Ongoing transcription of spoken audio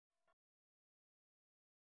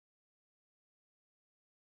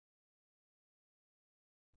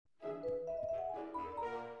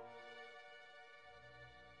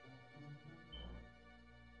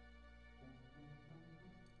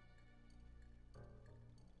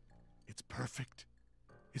It's perfect,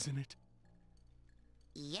 isn't it?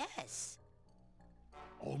 Yes.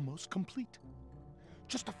 Almost complete.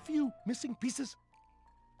 Just a few missing pieces.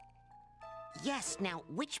 Yes, now,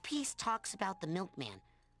 which piece talks about the milkman?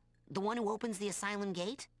 The one who opens the asylum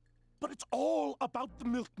gate? But it's all about the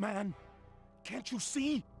milkman. Can't you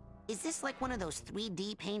see? Is this like one of those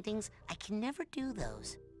 3D paintings? I can never do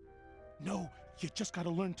those. No, you just gotta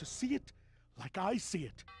learn to see it like I see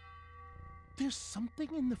it. There's something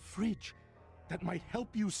in the fridge that might help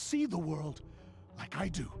you see the world like I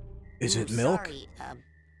do. Is it milk? Sorry,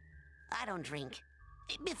 I don't drink.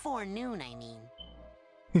 Before noon, I mean.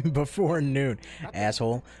 Before noon,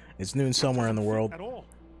 asshole. It's noon somewhere in the world. At all.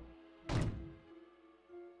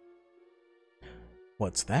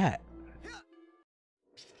 What's that?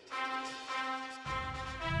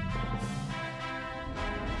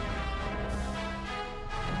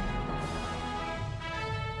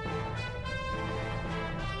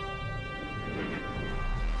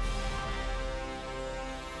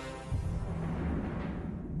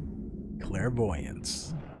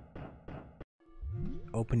 Clairvoyance.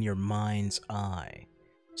 Open your mind's eye.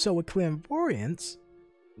 So with clairvoyance,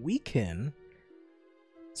 we can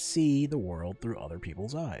see the world through other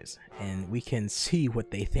people's eyes. And we can see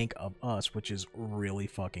what they think of us, which is really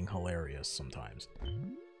fucking hilarious sometimes.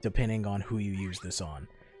 Depending on who you use this on.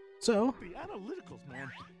 So, The analyticals,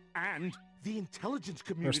 man. And the intelligence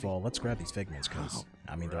community. first of all, let's grab these figments, because,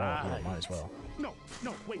 I mean, they're all here, might as well. No,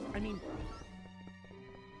 wait, I mean...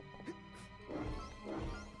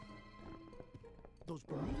 Those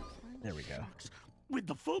Bermuda Triangle There we go. sharks, with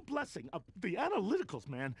the full blessing of the analyticals,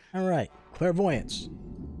 man. Alright, clairvoyance.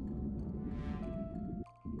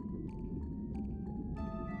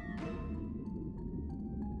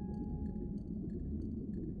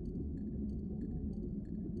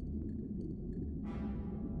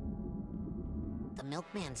 The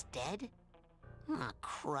milkman's dead? Aw,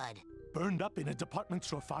 crud. Burned up in a department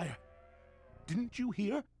store fire. Didn't you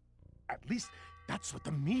hear? At least that's what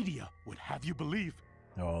the media would have you believe.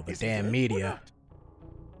 Oh, the Is he damn dead or media. not?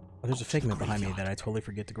 Oh, there's a Go to the figment behind me graveyard. that I totally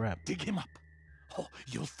forget to grab. Dig him up. Oh,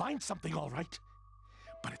 you'll find something all right.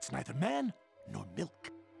 But it's neither man nor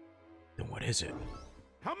milk. Then what is it?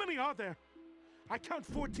 How many are there? I count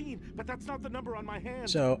 14, but that's not the number on my hand.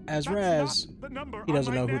 So, as That's Raz, not the number he on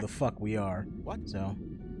doesn't my know who neck. the fuck we are. What? So,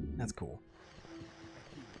 that's cool.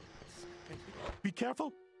 Be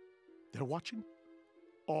careful. They're watching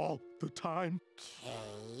all the time.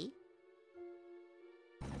 Okay.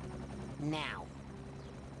 Now,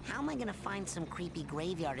 how am I gonna find some creepy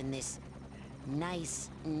graveyard in this nice,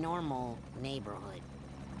 normal neighborhood?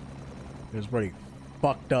 It's a pretty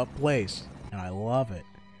fucked up place, and I love it.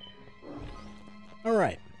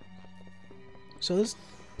 Alright. So this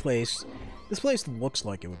place looks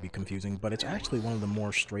like it would be confusing, but it's actually one of the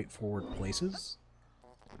more straightforward places.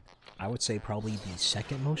 I would say probably the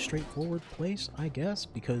second most straightforward place, I guess,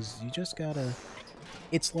 because you just gotta...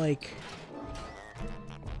 It's like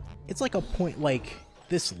a point, like,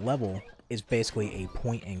 this level is basically a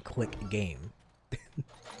point-and-click game.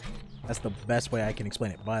 That's the best way I can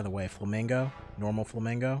explain it. By the way, flamingo, normal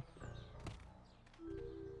flamingo.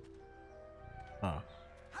 Huh.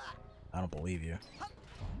 I don't believe you.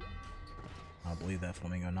 I don't believe that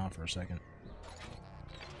flamingo, not for a second.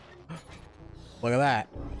 Look at that.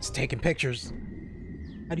 It's taking pictures.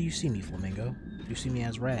 How do you see me, flamingo? You see me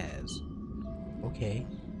as Raz. Okay.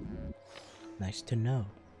 Nice to know.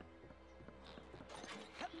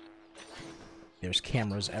 There's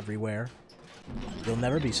cameras everywhere. You'll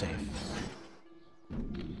never be safe.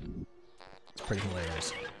 It's pretty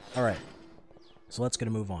hilarious. Alright. So let's get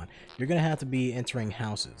a move on. You're gonna have to be entering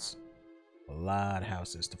houses. A lot of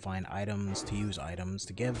houses to find items, to use items,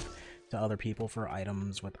 to give to other people for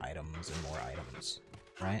items with items and more items.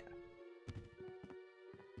 Right?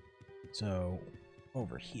 So,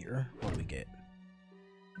 over here, what do we get?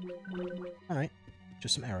 Alright.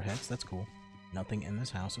 Just some arrowheads, that's cool. Nothing in this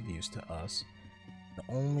house of use to us. The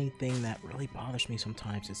only thing that really bothers me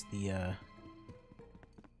sometimes is the,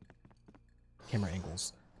 camera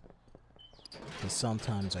angles. Because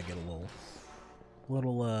sometimes I get a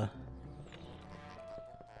little,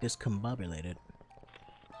 discombobulated.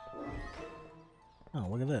 Oh,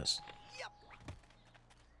 look at this.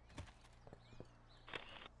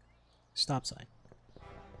 Stop sign.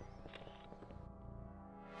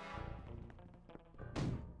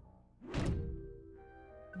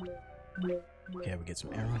 Okay, we get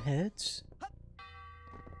some arrowheads.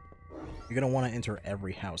 You're gonna want to enter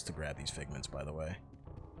every house to grab these figments, by the way.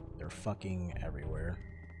 They're fucking everywhere.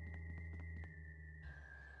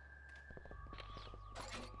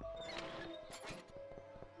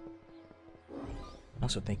 I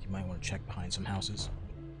also think you might want to check behind some houses.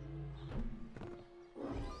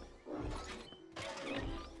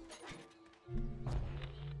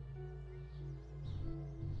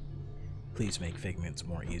 Please make Figments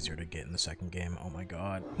more easier to get in the second game. Oh my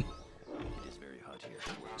god. It is very hot here.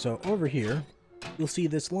 So over here, you'll see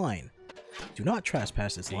this line. Do not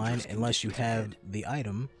trespass this line unless you have the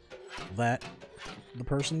item that the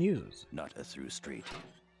person uses. Not a through street.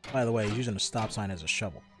 By the way, he's using a stop sign as a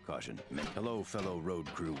shovel. Caution. Hello, fellow road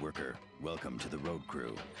crew worker. Welcome to the road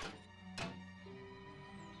crew.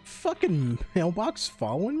 Fucking mailbox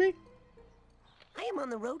following me? I am on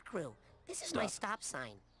the road crew. This is my stop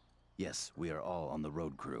sign. Yes, we are all on the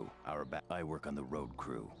road crew. I work on the road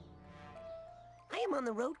crew. I am on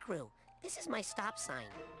the road crew. This is my stop sign.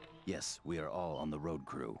 Yes, we are all on the road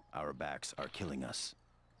crew. Our backs are killing us.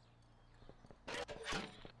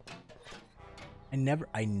 I never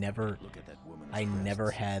Look at that woman's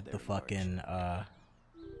breasts. had They're the fucking large.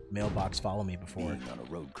 mailbox follow me before. Being on a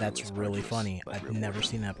road crew That's is really arduous, funny. but I've rewarding. never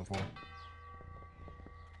seen that before.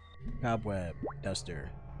 Cobweb duster.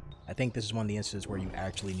 I think this is one of the instances where you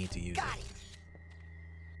actually need to use Got it. it.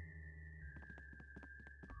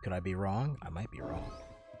 Could I be wrong? I might be wrong.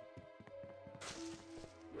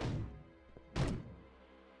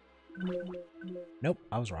 Nope,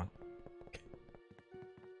 I was wrong.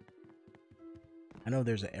 I know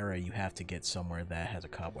there's an area you have to get somewhere that has a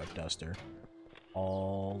cobweb duster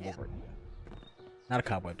all over it. Not a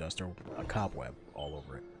cobweb duster, a cobweb all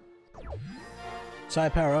over it.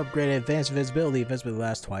 Side power upgraded, advanced invisibility. Invisibility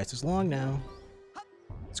lasts twice as long now.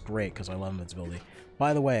 It's great because I love invincibility.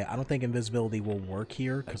 By the way, I don't think invisibility will work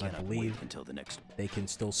here because I cannot believe wait until the next. they can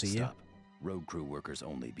still see you. Stop. Road crew workers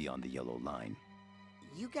only beyond the yellow line.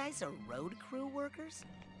 You guys are road crew workers?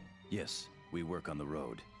 Yes, we work on the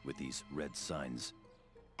road with these red signs.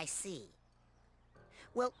 I see.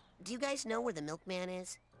 Well, do you guys know where the milkman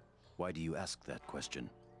is? Why do you ask that question?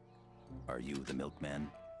 Are you the milkman?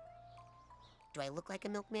 Do I look like a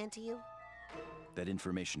milkman to you? That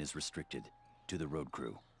information is restricted to the road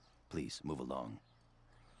crew. Please move along.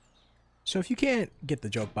 So if you can't get the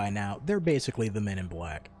joke by now, they're basically the Men in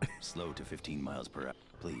Black. Slow to 15 miles per hour.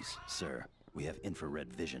 Please, sir. We have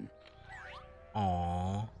infrared vision.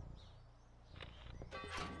 Aww.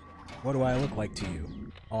 What do I look like to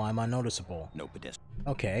you? Oh, I'm unnoticeable. No pedestrian.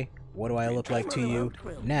 Okay, what do I look like I'm to on the you road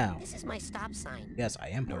crew. now? This is my stop sign. Yes, I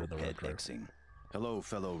am part No of the road crew. pedexing. Hello,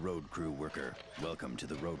 fellow road crew worker. Welcome to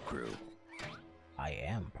the road crew. I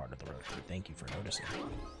am part of the road crew. Thank you for noticing.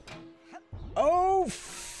 Oh,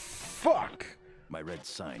 fuck! My red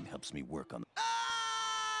sign helps me work on.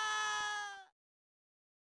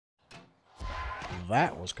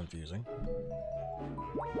 That was confusing.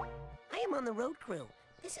 I am on the road crew.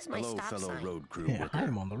 This is my Hello, stop fellow sign. road crew Yeah, worker. I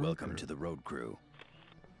am on the road Welcome crew. to the road crew.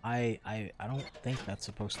 I don't think that's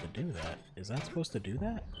supposed to do that. Is that supposed to do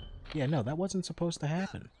that? Yeah, no, that wasn't supposed to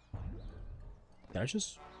happen. Did I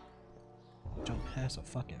just jump past a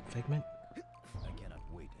fucking figment? I cannot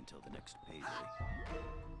wait until the next payday.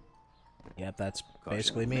 Yep, that's Caution,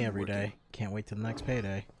 basically me men every day. working. Can't wait till the next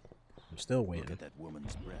payday. I'm still Look waiting. at that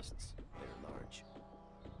woman's breasts. They're large.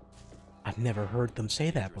 I've never heard them say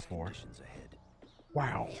that Dangerous before. conditions ahead.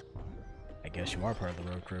 Wow. I guess you are part of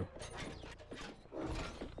the road crew.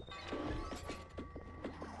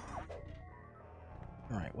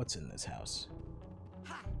 Alright, what's in this house?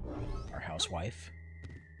 Our housewife.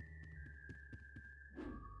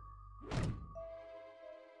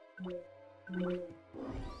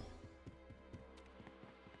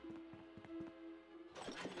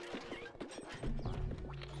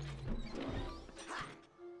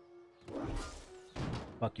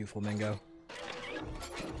 Fuck you, Flamingo.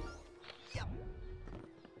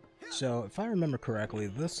 So, if I remember correctly,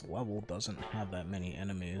 this level doesn't have that many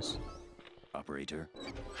enemies. Operator,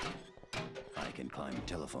 I can climb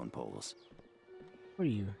telephone poles. What are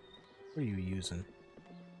you using?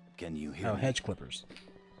 Can you hear Oh, me? hedge clippers.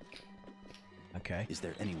 Okay. Is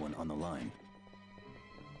there anyone on the line?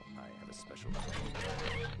 I have a special.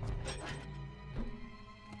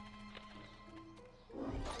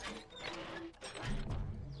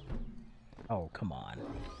 Oh, come on.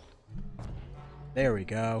 There we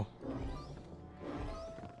go.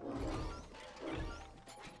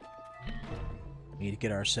 We need to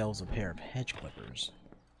get ourselves a pair of hedge clippers.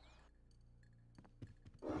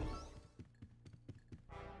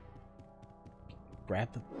 Grab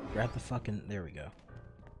the fucking, there we go.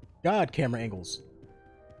 God, camera angles.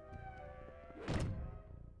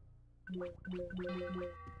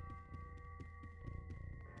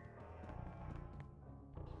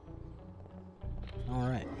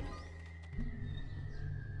 Alright.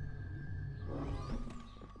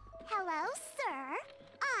 Hello, sir.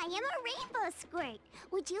 I am a rainbow squirt.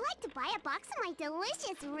 Would you like to buy a box of my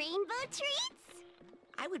delicious rainbow treats?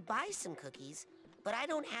 I would buy some cookies, but I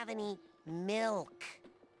don't have any milk.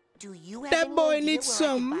 Do you have That any boy idea needs where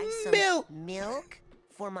I could some buy some milk. milk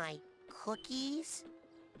for my cookies?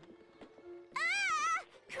 Ah!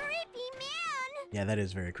 Creepy man! Yeah, that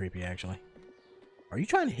is very creepy, actually. Are you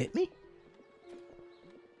trying to hit me?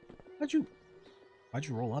 Why'd you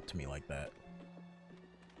roll up to me like that?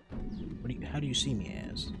 How do you see me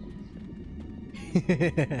as?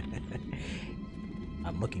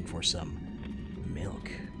 I'm looking for some milk.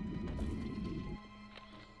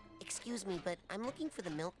 Excuse me, but I'm looking for the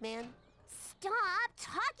milkman. Stop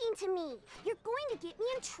talking to me! You're going to get me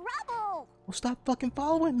in trouble! Well, stop fucking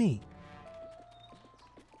following me!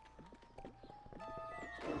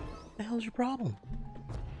 What the hell's your problem?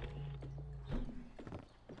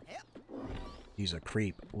 He's a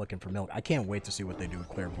creep looking for milk. I can't wait to see what they do with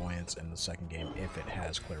clairvoyance in the second game, if it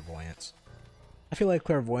has clairvoyance. I feel like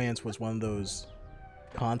clairvoyance was one of those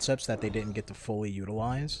concepts that they didn't get to fully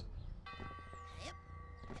utilize.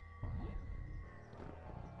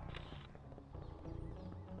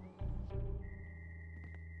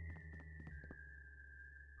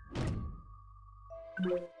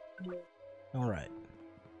 Alright.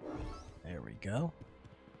 There we go.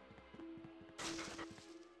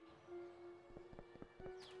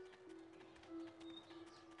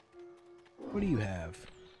 What do you have?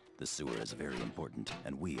 The sewer is very important,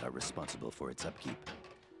 and we are responsible for its upkeep.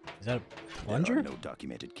 Is that a There plunger? are no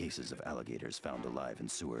documented cases of alligators found alive in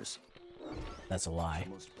sewers. That's a lie. The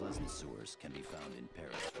most pleasant sewers can be found in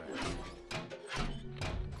Paris, France.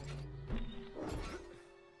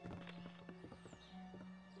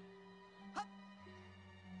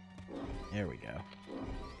 There we go.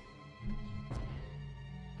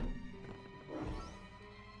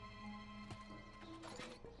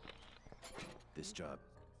 This job.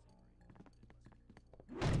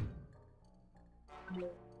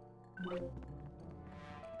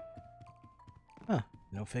 Huh.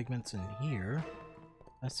 No figments in here.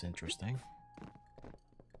 That's interesting.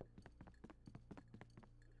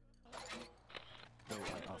 Though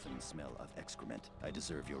I often smell of excrement, I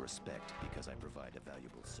deserve your respect because I provide a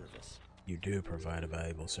valuable service. You do provide a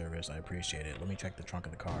valuable service. I appreciate it. Let me check the trunk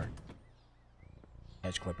of the car.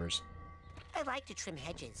 Hedge clippers. I like to trim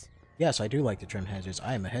hedges. Yes, I do like to trim hedges.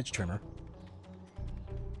 I am a hedge trimmer.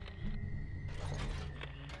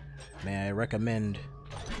 May I recommend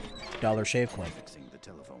Dollar Shave Club? Fixing the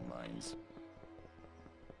telephone lines.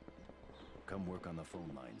 Come work on the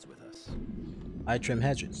phone lines with us. I trim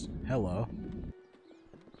hedges. Hello.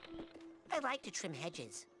 I like to trim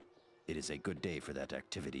hedges. It is a good day for that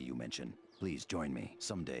activity you mentioned. Please join me.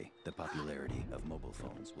 Someday, the popularity of mobile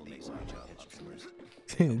phones will make my job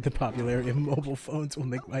obsolete. The popularity of mobile phones will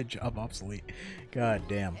make my job obsolete. God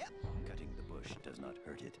damn. Cutting the bush does not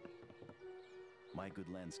hurt it. My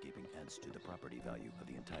good landscaping adds to the property value of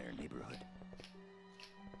the entire neighborhood.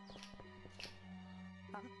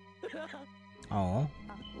 Oh,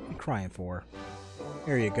 what are you crying for?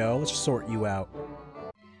 Here you go. Let's sort you out.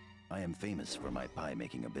 I am famous for my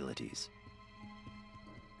pie-making abilities.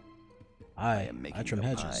 I am making trim a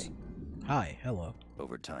hedges. pie. Hi, hello.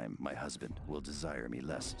 Over time, my husband will desire me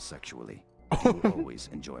less sexually. He will always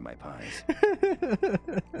enjoy my pies.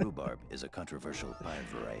 Rhubarb is a controversial pie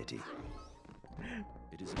variety.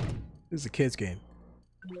 It is. This is a kid's game.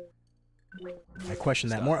 I question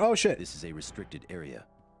that Stop. more. Oh shit! This is a restricted area.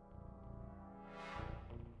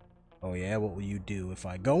 Oh yeah, what will you do if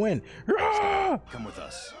I go in? Come with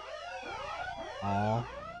us. Aw.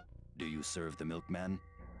 Do you serve the milkman?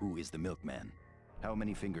 Who is the milkman? How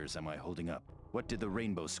many fingers am I holding up? What did the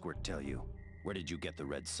rainbow squirt tell you? Where did you get the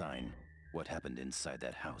red sign? What happened inside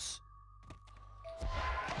that house?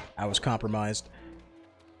 I was compromised.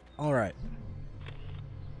 Alright.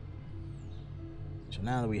 So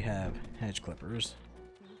now that we have hedge clippers,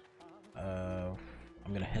 I'm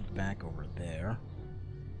gonna head back over there.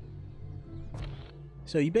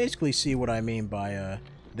 So you basically see what I mean by,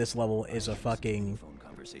 this level is a fucking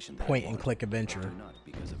point-and-click adventure. Not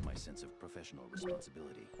because of my sense of professional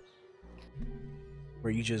responsibility.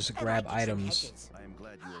 Where you just grab items, I am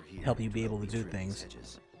glad you are here help you be to able to help do me trim things. these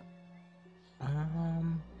hedges.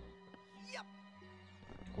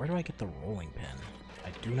 Where do I get the rolling pin? I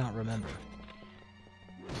do not remember.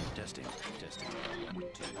 Testing, testing. 1,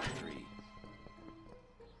 2, 3.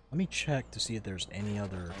 Let me check to see if there's any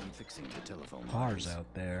other I'm fixing the telephone cars lines.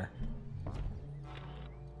 out there.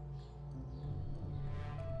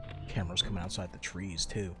 Camera's coming outside the trees,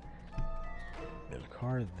 too. There's a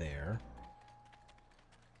car there.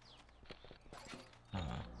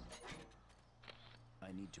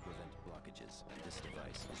 need to prevent blockages, and this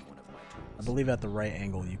device is one of my tools. I believe at the right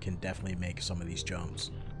angle you can definitely make some of these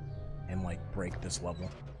jumps and like break this level.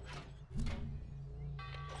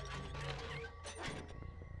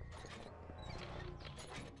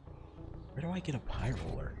 Where do I get a pie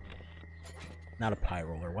roller? Not a pie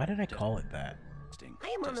roller. Why did I call it that? I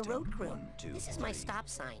am on the road crew. 1, 2, This is my 3. stop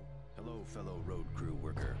sign. Hello, fellow road crew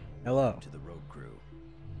worker. Hello. Welcome to the road crew.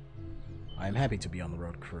 I am happy to be on the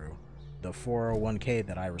road crew. The 401k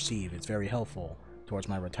that I receive is very helpful towards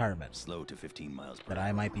my retirement. Slow to 15 miles per But hour.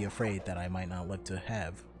 I might be afraid that I might not live to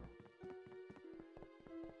have.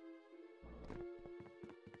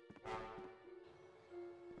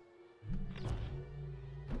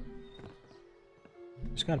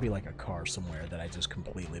 There's gotta be like a car somewhere that I just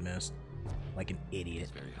completely missed. Like an idiot.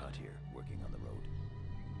 It's very hot here, working on the road.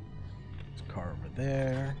 There's a car over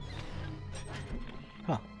there.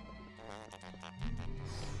 Huh.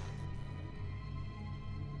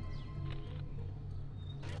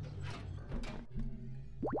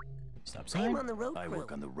 Stop I am sign. on the road crew. I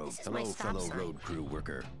work on the road. This is my Hello, stop fellow sign. road crew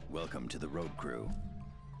worker. Welcome to the road crew.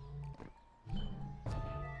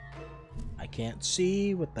 I can't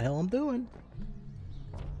see what the hell I'm doing.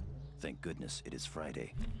 Thank goodness it is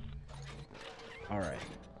Friday. Alright.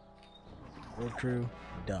 Road crew,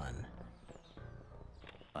 done.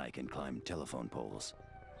 I can climb telephone poles.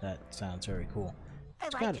 That sounds very cool. I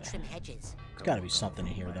It's like gotta, to trim hedges. it's gotta be something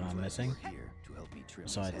in here that I'm missing. Here to help me trim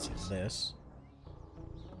these Besides hedges. this.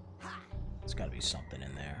 There's gotta be something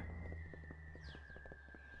in there.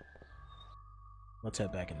 Let's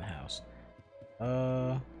head back in the house.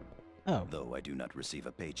 Oh. Though I do not receive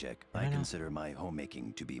a paycheck, I I know. consider my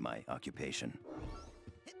homemaking to be my occupation.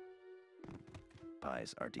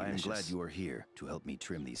 Pies are delicious. I am glad you are here to help me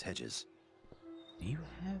trim these hedges. Do you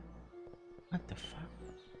have... What the fuck?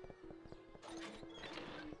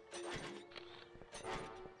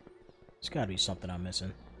 There's gotta be something I'm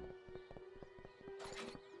missing.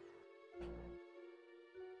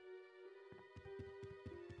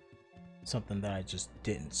 Something that I just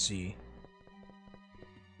didn't see.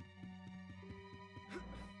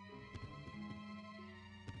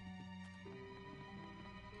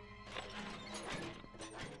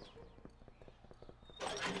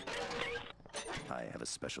 I have a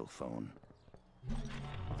special phone.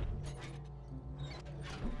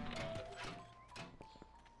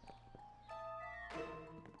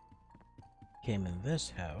 Came in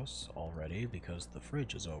this house already because the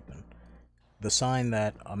fridge is open. The sign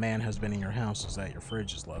that a man has been in your house is that your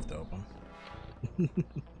fridge is left open.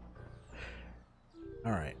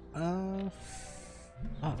 Alright,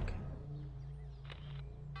 fuck.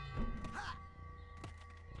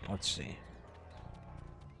 Let's see.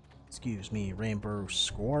 Excuse me, Rainbow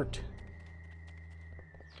Squirt.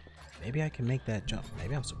 Maybe I can make that jump.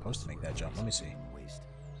 Maybe I'm supposed to make that jump. Let me see. Waste.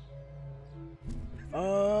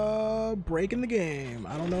 Breaking the game.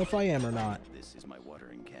 I don't know if I am or not. This is my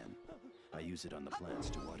watering can. I use it on the plants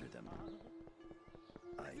to water them.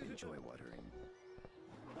 I enjoy watering.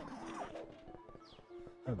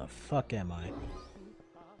 Where the fuck am I?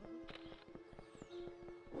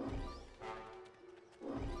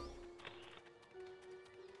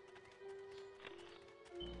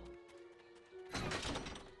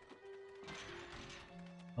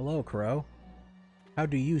 Hello, Crow. How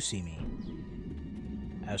do you see me?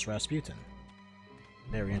 As Razputin.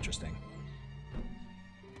 Very interesting.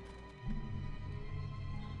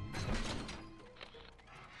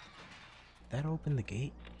 That open the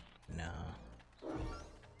gate? Nah.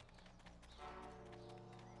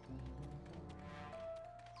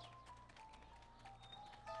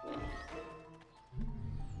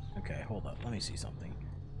 Okay, hold up. Let me see something.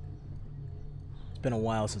 It's been a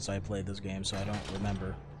while since I played this game, so I don't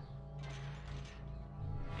remember.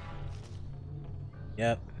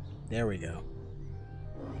 Yep, there we go.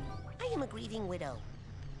 I am a grieving widow.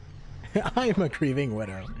 I am a grieving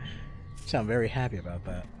widow. Sound very happy about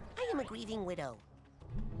that. I am a grieving widow.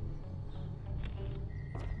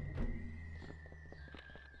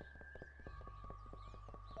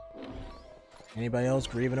 Anybody else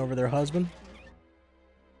grieving over their husband?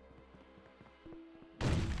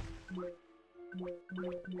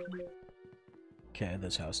 Okay,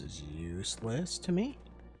 this house is useless to me.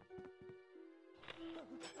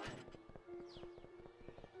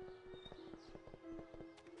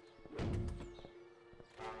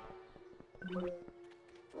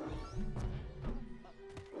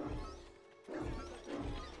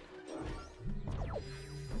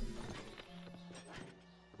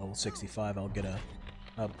 Level 65, I'll get a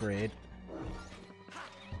upgrade.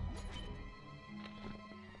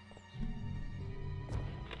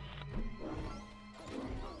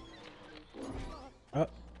 Oh,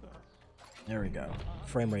 There we go.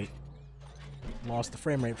 Frame rate. Lost the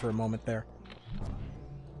frame rate for a moment there.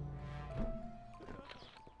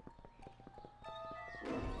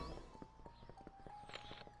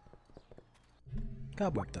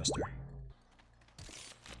 Cobweb duster.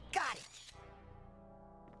 Got it.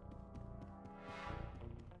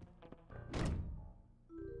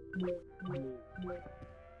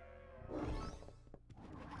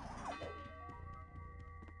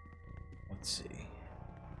 Let's see.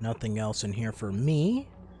 Nothing else in here for me.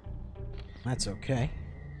 That's okay.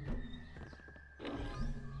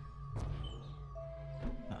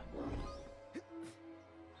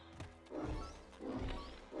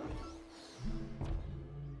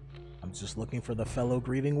 I'm just looking for the fellow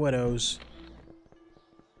grieving widows.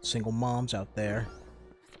 Single moms out there.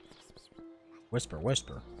 Whisper,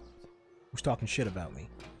 whisper. Who's talking shit about me?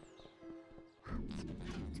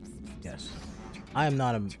 Yes. I am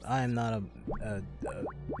a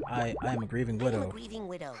grieving widow. A grieving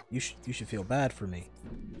widow. You should feel bad for me.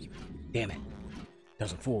 Damn it.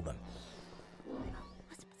 Doesn't fool them.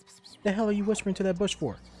 The hell are you whispering to that bush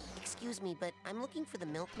for? Excuse me, but I'm looking for the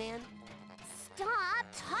milkman. Stop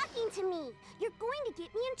talking to me. You're going to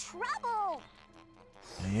get me in trouble.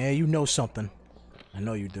 Yeah, you know something. I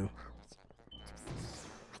know you do.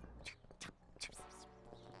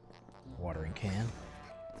 Watering can.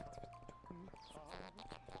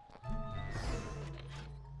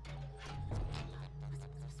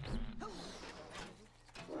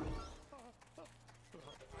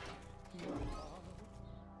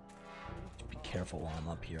 Be careful while I'm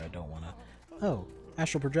up here. I don't want to... Oh,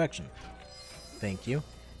 astral projection. Thank you.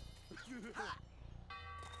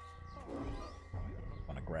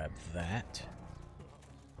 Want to grab that.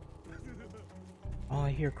 Oh,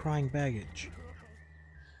 I hear crying baggage.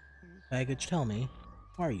 Baggage, tell me,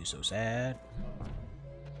 why are you so sad?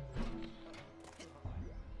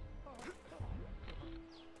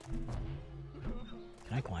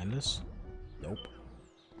 Can I climb this? Nope.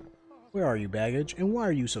 Where are you, baggage, and why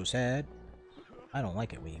are you so sad? I don't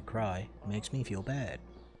like it when you cry. It makes me feel bad.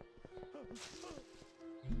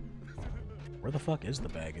 Where the fuck is the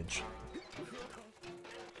baggage?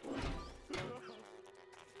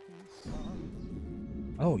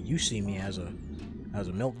 Oh, you see me as a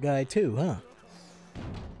milk guy too, huh?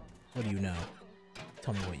 What do you know?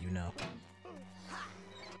 Tell me what you know.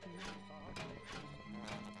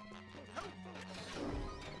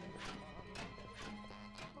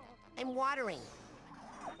 I'm watering.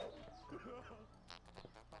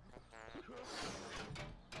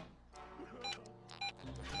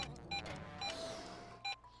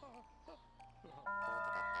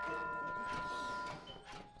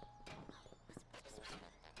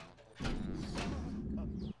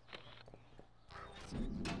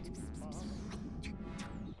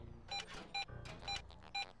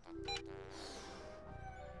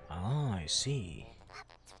 Ah, I see.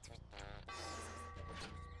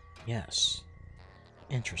 Yes.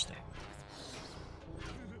 Interesting.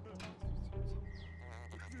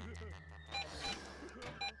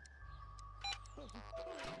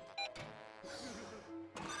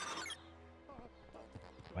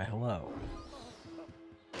 Why, hello.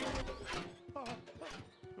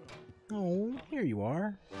 Oh, here you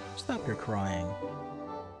are. Stop your crying.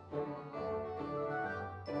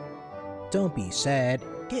 Don't be sad,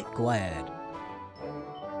 get glad.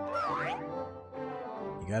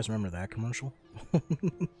 You guys remember that commercial?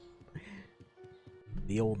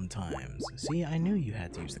 The olden times. See, I knew you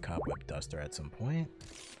had to use the cobweb duster at some point.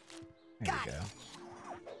 There you go.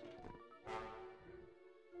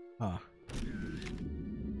 Huh.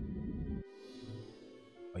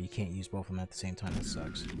 Oh, you can't use both of them at the same time, that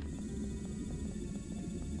sucks.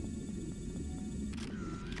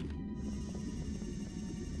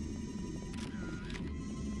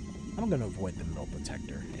 I'm gonna avoid the milk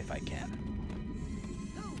detector if I can.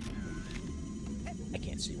 I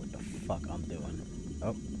can't see what the fuck I'm doing.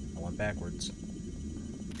 Oh, I went backwards.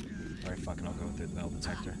 Alright, fuck it, I'll go through the metal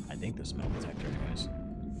detector. I think this is a metal detector, anyways.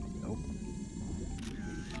 Nope.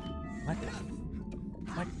 What the...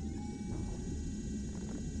 What?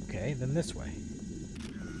 Okay, then this way.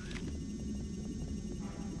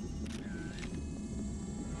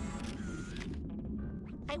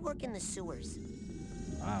 I work in the sewers.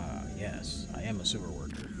 Ah, yes, I am a sewer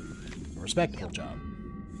worker. A respectable job.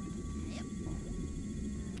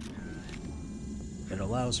 It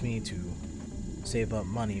allows me to save up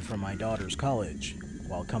money for my daughter's college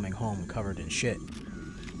while coming home covered in shit.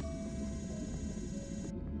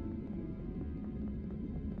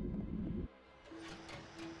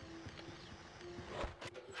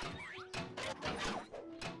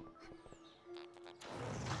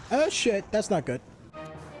 Oh shit, that's not good.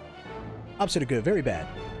 Opposite of good, very bad.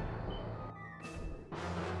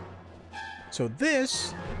 So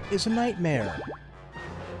this is a nightmare.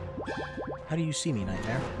 How do you see me,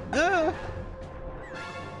 nightmare? Ah!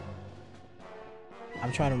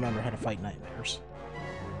 I'm trying to remember how to fight nightmares.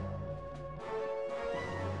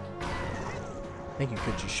 I think you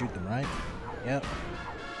could just shoot them, right? Yep.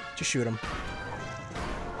 Just shoot them.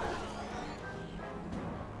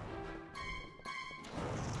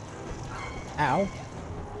 Ow.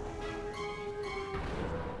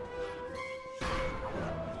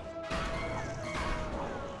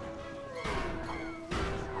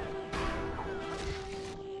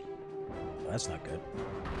 That's not good.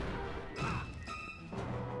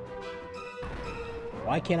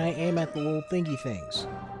 Why can't I aim at the little thingy things?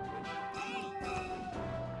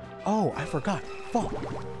 Oh, I forgot. Fuck.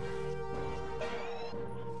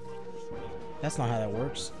 That's not how that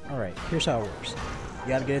works. Alright, here's how it works. You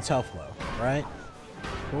gotta get its health low, right?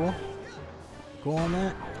 Cool? Cool on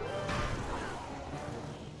that?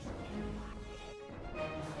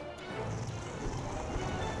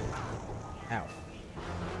 Ow.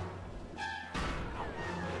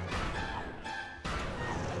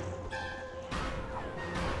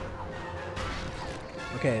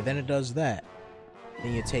 Okay, then it does that.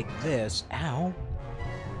 Then you take this, ow,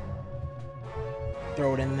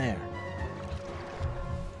 throw it in there.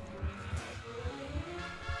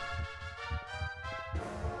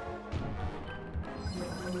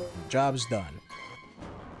 Job's done.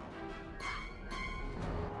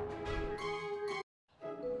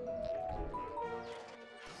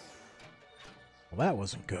 Well, that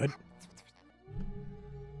wasn't good.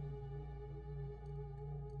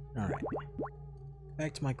 Alright.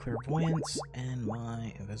 Back to my clairvoyance and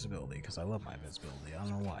my invisibility, because I love my invisibility. I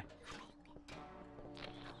don't know why.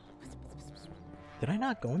 Did I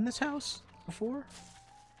not go in this house before?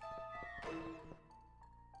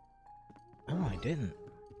 Oh, I didn't.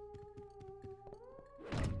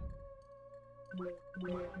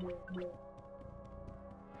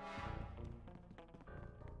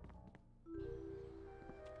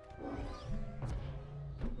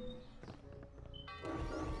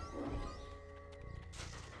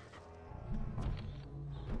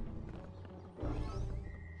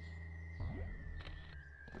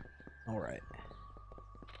 Alright.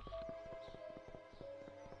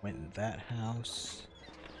 Went in that house.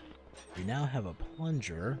 We now have a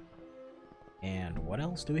plunger. And what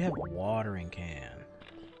else do we have? A watering can.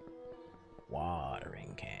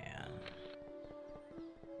 Watering can.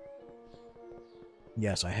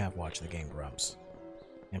 Yes, I have watched the game Grumps.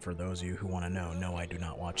 And for those of you who want to know, no, I do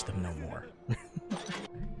not watch them no more.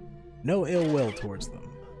 No ill will towards them.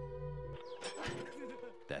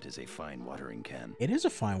 That is a fine watering can. It is a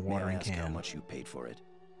fine watering May I ask can. how much you paid for it?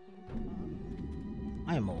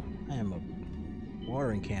 I am a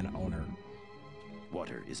watering can owner.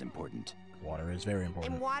 Water is important. Water is very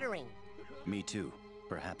important. I'm watering. Me too.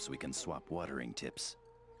 Perhaps we can swap watering tips.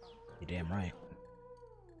 You're damn right.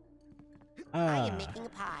 I am making a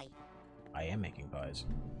pie. I am making pies.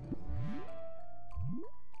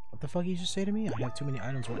 What the fuck did you just say to me? I have too many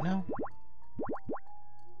items. What now?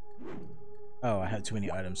 Oh, I had too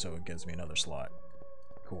many items, so it gives me another slot.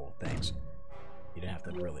 Cool, thanks. You didn't have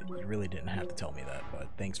to you really didn't have to tell me that, but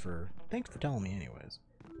thanks for telling me anyways.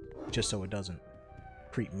 Just so it doesn't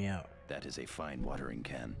creep me out. That is a fine watering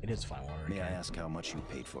can. It is a fine watering can. May I ask how much you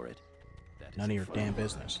paid for it? That is None of a your fine damn watering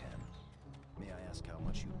business. can. May I ask how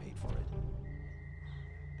much you paid for it?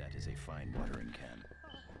 That is a fine watering can.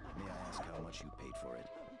 May I ask how much you paid for it?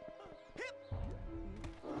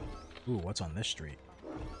 Ooh, what's on this street?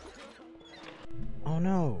 Oh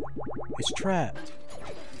no! It's trapped!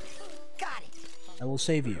 Got it. I will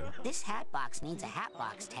save you. This hat box needs a hat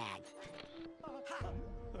box tag.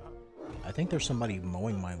 I think there's somebody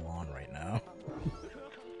mowing my lawn right now.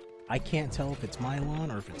 I can't tell if it's my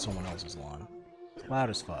lawn or if it's someone else's lawn. It's loud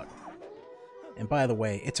as fuck. And by the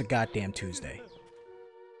way, it's a goddamn Tuesday.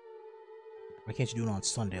 Why can't you do it on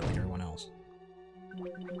Sunday like everyone else?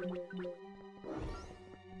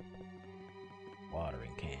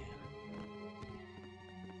 Watering can.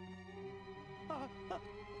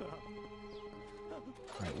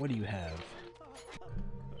 Alright, what do you have?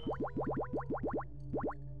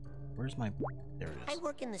 Where's my... There it I is.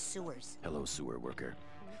 work in the sewers. Hello, sewer worker.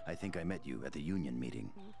 I think I met you at the union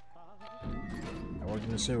meeting. I work in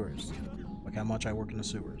the sewers. Look how much I work in the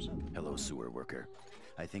sewers. Hello, sewer worker.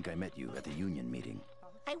 I think I met you at the union meeting.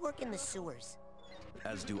 I work in the sewers.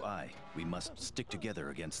 As do I. We must stick together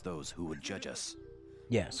against those who would judge us.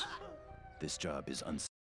 Yes. This job is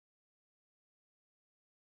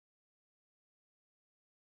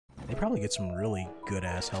They probably get some really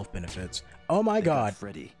good-ass health benefits. Oh my god!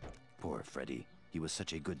 Freddy. Poor Freddy. He was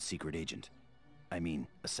such a good secret agent. I mean,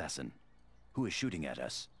 assassin. Who is shooting at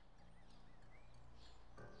us?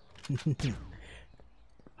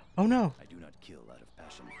 Oh no! I do not kill out of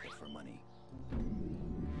passion or for money.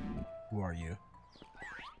 Who are you?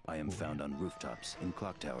 I am found on rooftops, in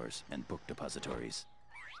clock towers, and book depositories.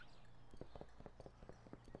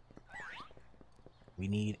 We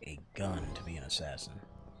need a gun to be an assassin.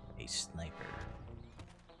 A sniper.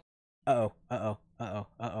 Uh-oh, uh-oh, uh-oh,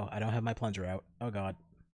 uh-oh. I don't have my plunger out. Oh god.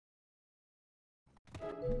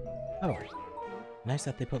 Oh. Nice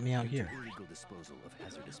that they put me out here. Due to illegal disposal of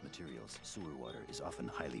hazardous materials, sewer water is often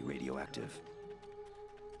highly radioactive.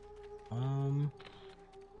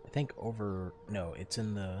 I think over... No, it's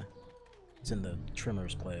in the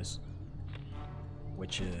trimmer's place.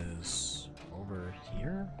 Which is... over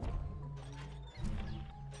here?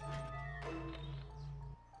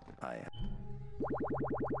 I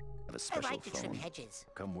have a special I like to trim phone. hedges.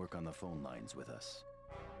 Come work on the phone lines with us.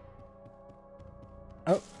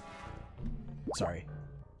 Oh! Sorry.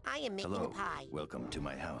 I am making Hello. pie. Welcome to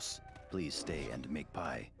my house. Please stay and make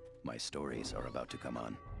pie. My stories are about to come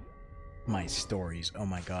on. My stories. Oh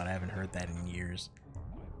my god, I haven't heard that in years.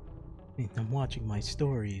 I'm watching my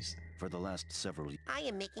stories. For the last several years, I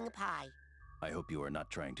am making a pie. I hope you are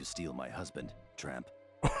not trying to steal my husband, tramp.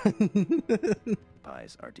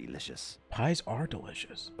 Pies are delicious. Pies are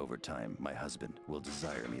delicious. Over time, my husband will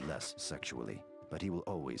desire me less sexually, but he will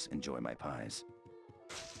always enjoy my pies.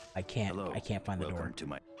 I can't Hello. find the Welcome door. to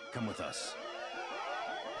my... Come with us.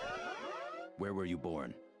 Where were you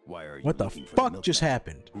born? Why are you What the looking for fuck the just milkman?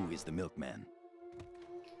 happened? Who is the milkman?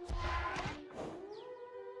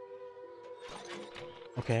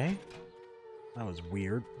 Okay. That was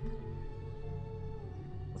weird.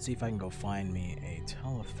 Let's see if I can go find me a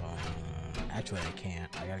telephone. Actually, I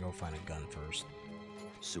can't. I gotta go find a gun first.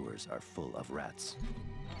 Sewers are full of rats.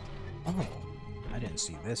 Oh, I didn't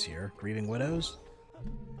see this here. Grieving widows?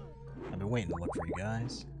 I've been waiting to look for you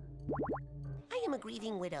guys. I am a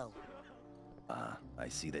grieving widow. Ah, I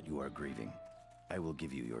see that you are grieving. I will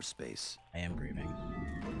give you your space. I am grieving.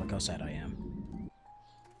 Look how sad I am.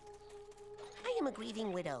 I am a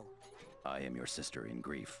grieving widow. I am your sister in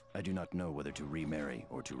grief. I do not know whether to remarry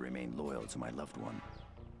or to remain loyal to my loved one.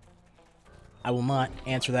 I will not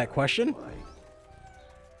answer that question. Why?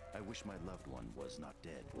 I wish my loved one was not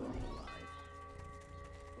dead or alive.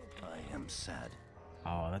 I am sad.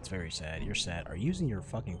 Oh, that's very sad. You're sad. Are you using your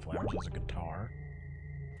fucking flowers as a guitar?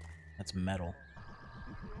 That's metal.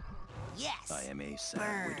 Yes! I am a sad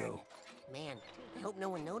Burn. widow. Man, I hope no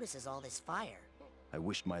one notices all this fire. I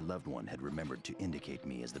wished my loved one had remembered to indicate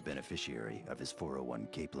me as the beneficiary of his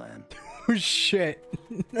 401k plan. Oh shit.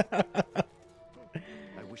 I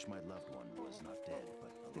wish my loved one was not dead,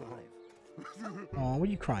 but alive. Oh, what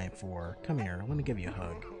are you crying for? Come here. Let me give you a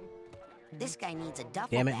hug. This guy needs a duffel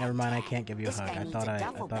Damn it, bag never mind. I tag. can't give you a This hug. guy I needs thought a I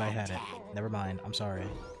duffel thought I bag had it. tag. Never mind. I'm sorry.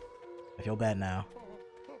 I feel bad now.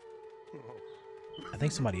 I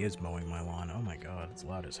think somebody is mowing my lawn. Oh my god, it's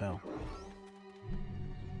loud as hell.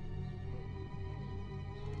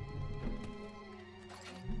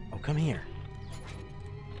 Oh, come here.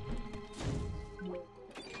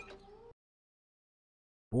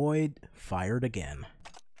 Boyd fired again.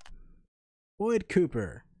 Boyd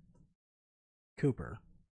Cooper. Cooper.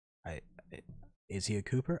 Is he a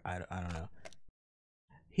Cooper? I don't know.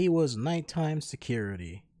 He was nighttime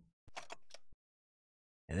security.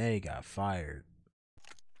 And then he got fired.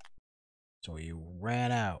 So he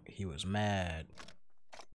ran out. He was mad.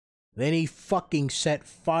 Then he fucking set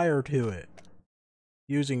fire to it.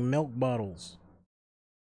 Using milk bottles.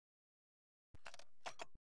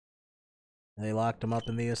 And they locked him up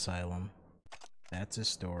in the asylum. That's his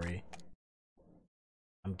story.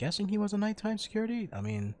 I'm guessing he was a nighttime security? I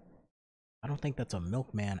mean, I don't think that's a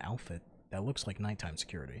milkman outfit. That looks like nighttime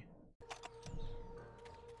security.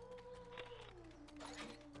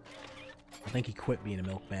 I think he quit being a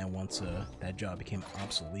milkman once that job became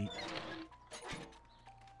obsolete.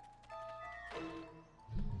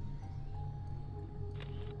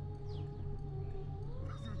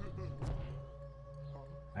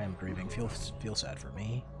 I am grieving. Feel sad for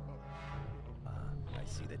me. I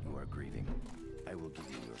see that you are grieving. I will give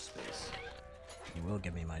you your space. You will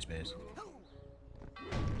give me MySpace.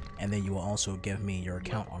 And then you will also give me your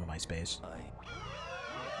account on MySpace.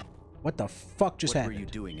 What the fuck just happened? What were you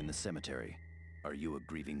doing in the cemetery? Are you a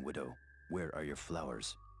grieving widow? Where are your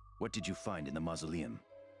flowers? What did you find in the mausoleum?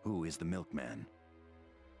 Who is the milkman?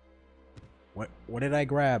 What did I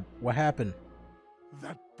grab? What happened?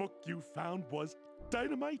 That book you found was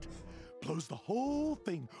dynamite. Blows the whole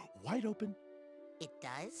thing wide open. It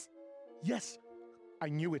does? Yes, I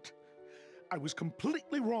knew it. I was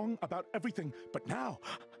completely wrong about everything, but now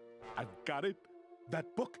I've got it.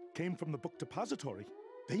 That book came from the book depository.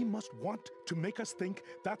 They must want to make us think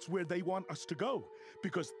that's where they want us to go,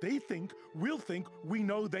 because they think we'll think we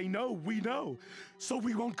know they know we know, so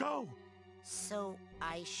we won't go. So,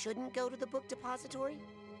 I shouldn't go to the book depository?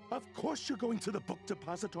 Of course you're going to the book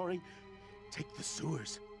depository. Take the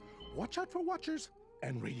sewers. Watch out for watchers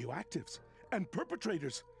and radioactives and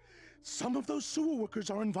perpetrators. Some of those sewer workers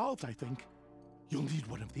are involved, I think. You'll need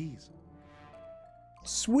one of these.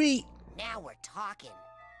 Sweet. Now we're talking.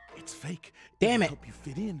 It's fake. Damn It'll it. help you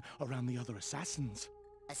fit in around the other assassins.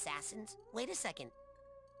 Assassins? Wait a second.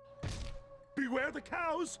 Beware the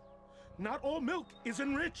cows. Not all milk is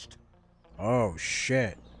enriched. Oh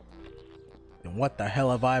shit. Then what the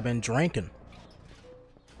hell have I been drinking?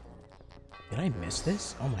 Did I miss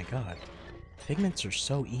this? Oh my god. Pigments are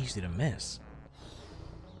so easy to miss.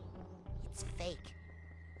 It's fake.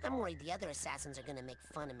 I'm worried the other assassins are gonna make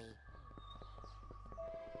fun of me.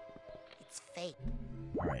 It's fake.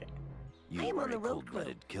 Alright. I You am are on the a road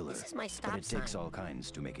cold-blooded crew. killer, This is my stop but it takes sign. all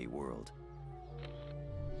kinds to make a world.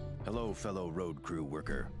 Hello, fellow road crew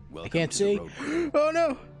worker. Welcome I can't to see. The road crew. Oh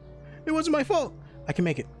no! It wasn't my fault! I can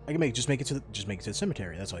make it. I can make it. Just make it to the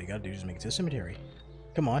cemetery. That's all you gotta do. Just make it to the cemetery.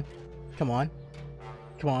 Come on. Come on.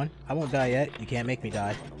 Come on. I won't die yet. You can't make me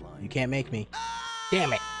die. You can't make me.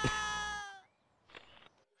 Damn it!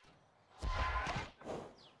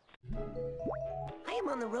 I am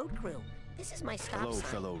on the road crew. This is my stop Hello, sign.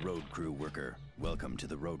 fellow road crew worker. Welcome to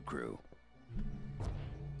the road crew.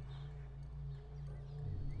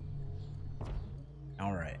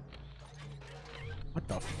 Alright. What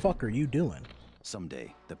the fuck are you doing?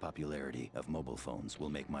 Someday, the popularity of mobile phones will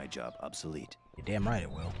make my job obsolete. You're damn right it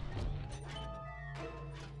will.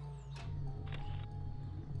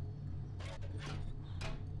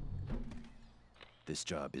 This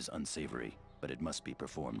job is unsavory, but it must be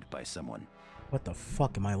performed by someone. What the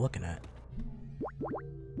fuck am I looking at?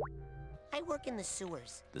 I work in the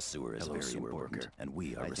sewers. The sewer is Hello, very sewer important, worker. and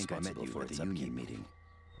we are I think I met responsible you for at its the union upkeep. meeting.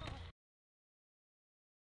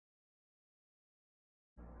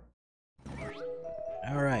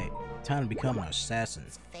 Alright. Time to become an assassin.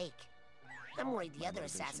 It's fake. I'm worried the other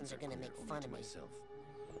assassins are gonna make fun of me.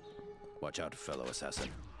 Watch out, fellow assassin.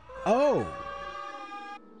 Oh!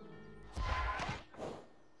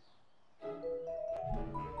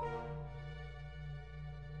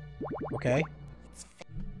 Okay. It's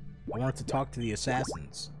I wanted to talk to the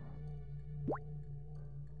assassins.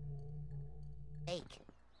 fake.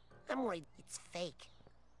 I'm worried it's fake.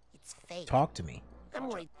 It's fake. Talk to me. I'm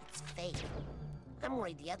worried it's fake. I'm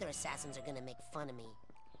worried the other assassins are gonna make fun of me.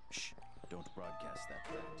 Shh, don't broadcast that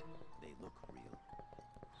fact. They look real.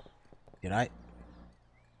 Did I?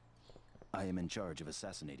 I am in charge of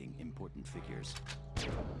assassinating important figures.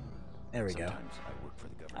 There we go. Sometimes I work for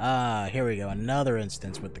the government. Ah, here we go. Another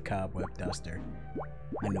instance with the cobweb duster.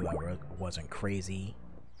 I knew I wasn't crazy.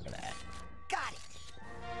 Look at that. Got it!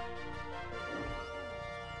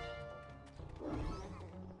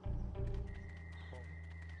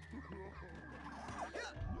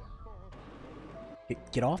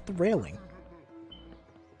 Get off the railing.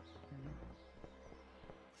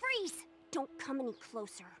 Freeze! Don't come any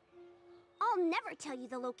closer. I'll never tell you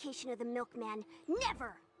the location of the milkman.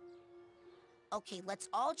 Never! Okay, let's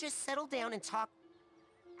all just settle down and talk.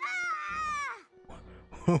 Ah!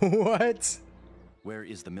 What? Where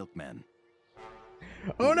is the milkman?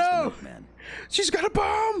 Oh Who is the no! milkman? She's got a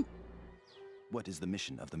bomb! What is the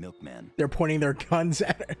mission of the milkman? They're pointing their guns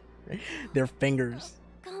at her. Their fingers.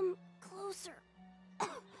 Come closer.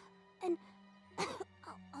 And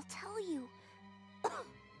I'll tell you.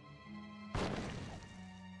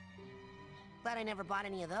 Glad I never bought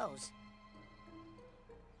any of those.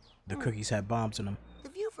 The cookies had bombs in them. The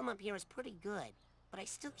view from up here is pretty good, but I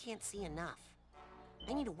still can't see enough.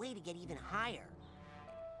 I need a way to get even higher.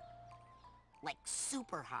 Like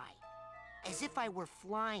super high. As if I were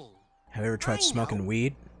flying. Have you ever tried I smoking know.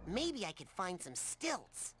 weed? Maybe I could find some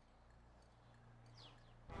stilts.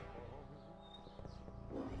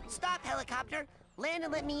 Stop, helicopter! Land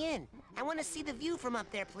and let me in. I want to see the view from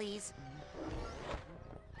up there, please.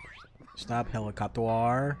 Stop,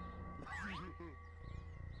 helicopter.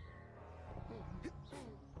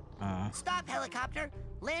 Stop, helicopter!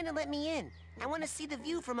 Land and let me in. I want to see the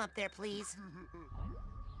view from up there, please.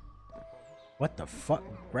 What the fuck?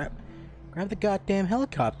 Grab the goddamn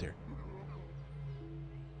helicopter.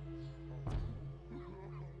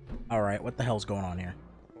 Alright, what the hell's going on here?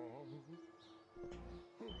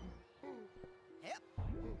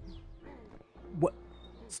 What?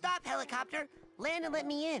 Stop, helicopter! Land and let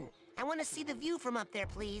me in. I want to see the view from up there,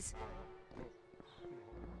 please.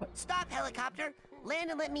 Stop, helicopter! Land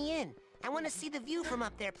and let me in. I want to see the view from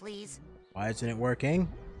up there, please. Why isn't it working?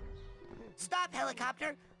 Stop,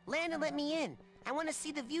 helicopter! Land and let me in. I want to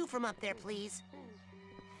see the view from up there, please.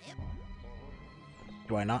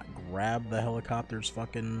 Do I not grab the helicopter's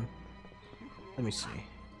fucking... Let me see.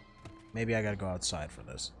 Maybe I gotta go outside for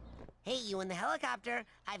this. Hey, you in the helicopter.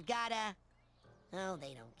 I've gotta... Oh,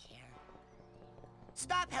 they don't care.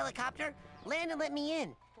 Stop, helicopter! Land and let me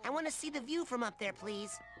in. I want to see the view from up there,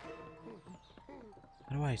 please.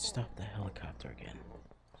 How do I stop the helicopter again?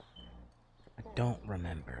 I don't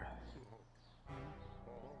remember.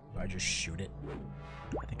 Do I just shoot it?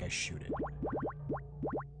 I think I shoot it.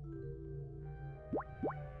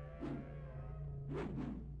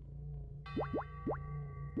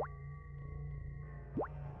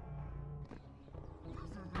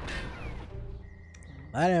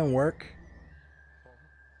 That didn't work.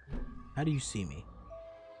 How do you see me?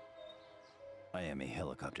 I am a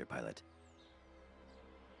helicopter pilot.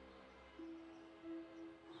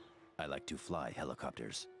 I like to fly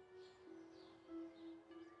helicopters.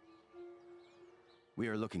 We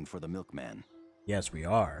are looking for the milkman. Yes, we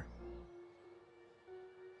are.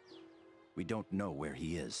 We don't know where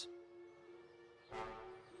he is.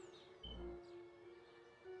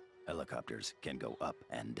 Helicopters can go up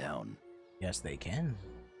and down. Yes, they can.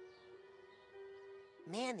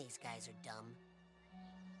 Man, these guys are dumb.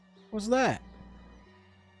 What's that?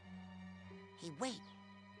 Hey, wait.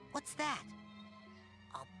 What's that?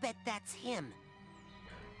 I'll bet that's him.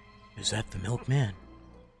 Is that the milkman?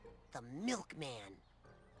 The milkman.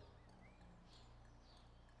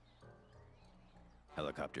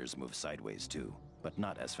 Helicopters move sideways too, but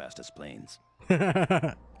not as fast as planes.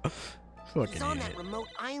 Fucking He's on that idiot. remote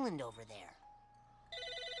island over there.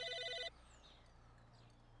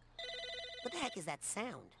 What the heck is that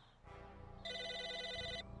sound?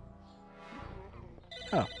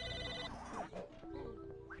 Oh.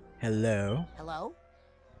 Hello? Hello?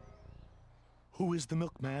 Who is the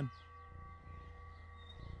milkman?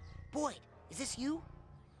 Boyd, is this you?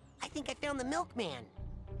 I think I found the milkman.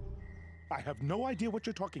 I have no idea what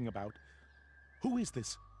you're talking about. Who is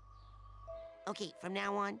this? Okay, from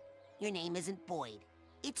now on, your name isn't Boyd.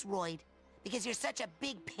 It's Royd, because you're such a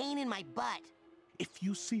big pain in my butt. If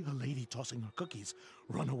you see a lady tossing her cookies,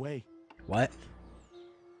 run away. What?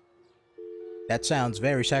 That sounds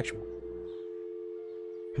very sexual.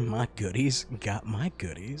 My goodies. Got my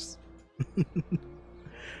goodies.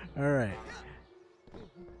 Alright.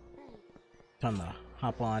 Time to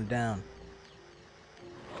hop on down.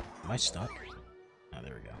 Am I stuck? Oh,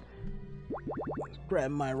 there we go.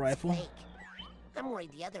 Grab my rifle. Fake. I'm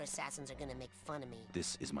worried the other assassins are gonna make fun of me.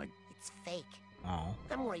 This is my... It's fake. Oh.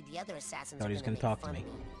 I'm worried the other assassins Thought are he was gonna gonna make talk to fun me. of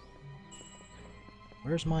me.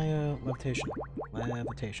 Where's my levitation?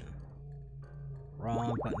 Levitation.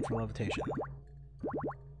 Wrong button for levitation.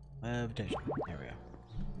 Levitation. There we go.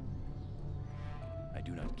 I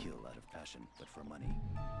do not kill out of passion, but for money.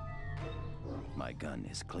 My gun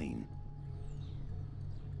is clean.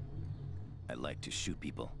 I like to shoot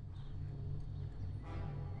people.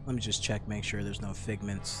 Let me just check, make sure there's no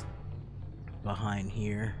figments behind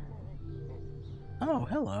here. Oh,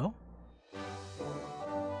 hello.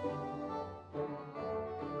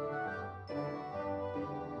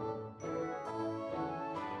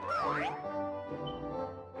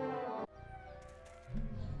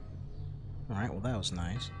 Alright, well that was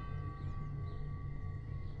nice.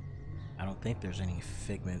 I don't think there's any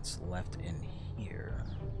figments left in here.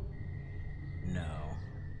 No.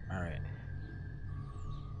 Alright.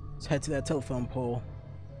 Let's head to that telephone pole.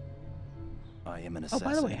 I am an Oh, assassin.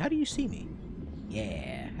 by the way, how do you see me?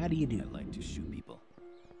 Yeah, how do you do? I like to shoot people.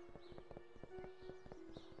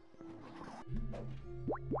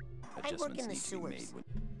 I work in the sewers.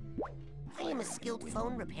 I am a skilled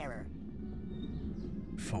phone repairer.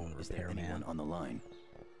 Phone Is there repairman. anyone on the line?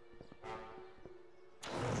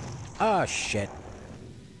 Ah, shit.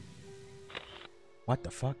 What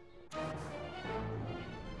the fuck?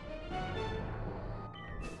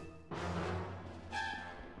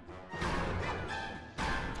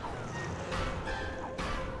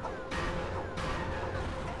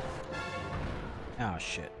 Oh,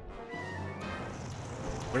 shit.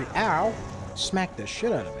 Wait, ow! Smack the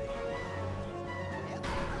shit out of me.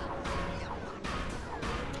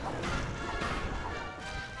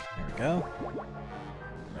 There we go.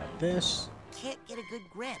 Grab this. Can't get a good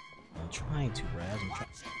grip. I'm trying to, Raz.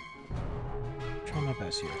 I'm trying my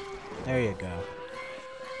best here. There you go.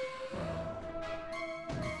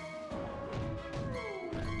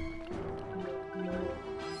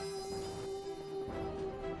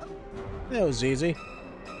 That was easy.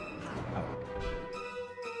 Oh.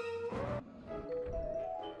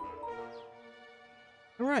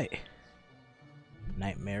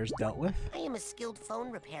 Nightmares dealt with. I am a skilled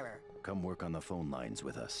phone repairer. Come work on the phone lines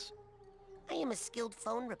with us. I am a skilled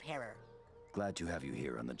phone repairer. Glad to have you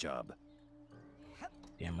here on the job.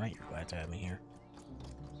 Damn right, you're glad to have me here.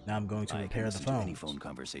 Now I'm going to I repair can the listen to any phones. phone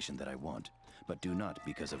conversation that I want, but do not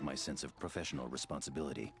because of my sense of professional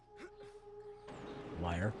responsibility.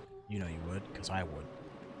 Liar. You know you would, because I would.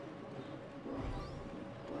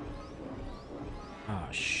 Oh,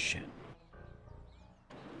 shit.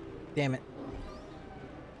 Damn it.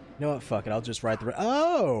 You know what? Fuck it. I'll just ride the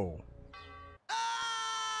Oh!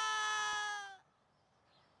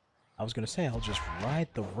 I was gonna say, I'll just ride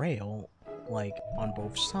the rail, like, on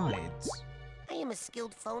both sides. I am a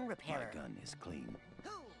skilled phone My repairer. gun is clean.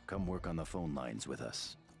 Come work on the phone lines with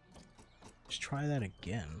us. Let's try that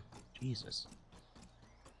again. Jesus.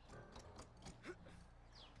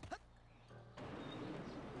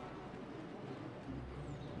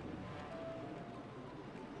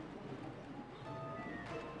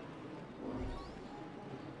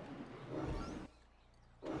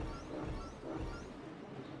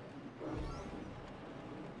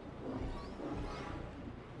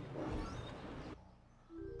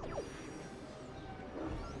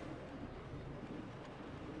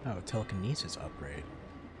 Oh, telekinesis upgrade.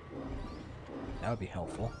 That would be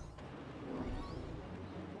helpful.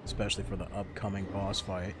 Especially for the upcoming boss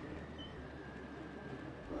fight.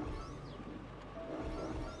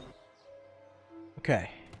 Okay.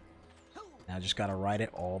 Now I just gotta ride it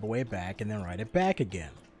all the way back and then ride it back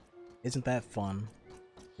again. Isn't that fun?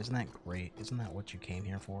 Isn't that great? Isn't that what you came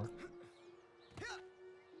here for?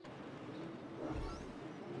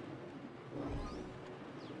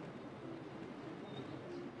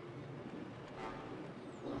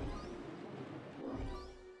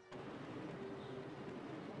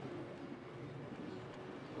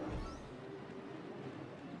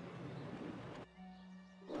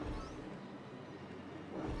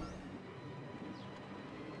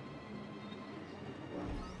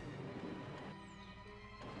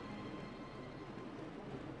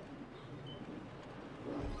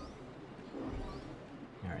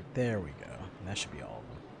 Alright, there we go. That should be all of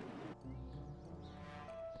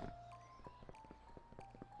them.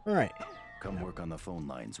 Alright. Come work on the phone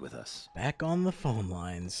lines with us. Back on the phone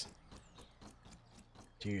lines.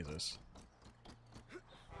 Jesus.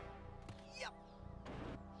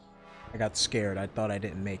 I got scared. I thought I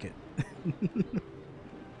didn't make it.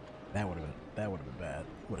 That would have been bad.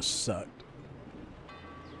 Would have sucked.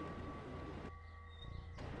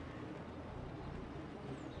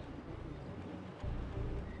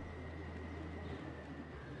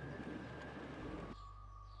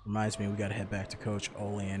 Reminds me, we gotta head back to Coach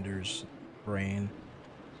Olander's brain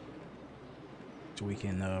so we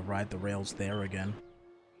can ride the rails there again.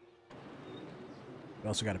 We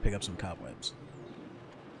also gotta pick up some cobwebs.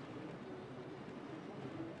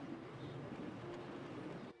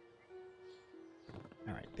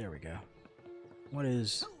 Alright, there we go. What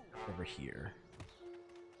is over here?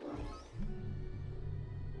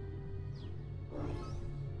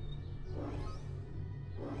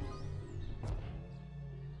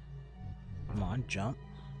 Come on, jump.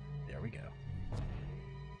 There we go.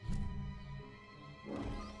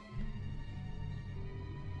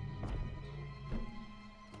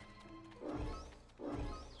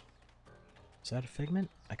 Is that a figment?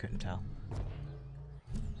 I couldn't tell.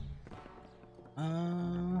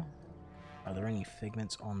 Are there any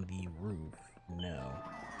figments on the roof? No.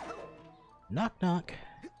 Knock knock.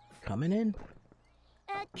 Coming in?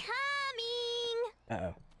 Coming!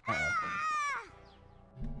 Uh-oh. Uh-oh.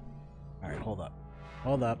 Alright, hold up.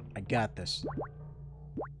 Hold up. I got this.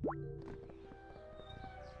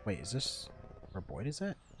 Wait, is this where Boyd is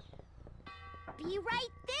at? Be right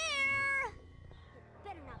there! It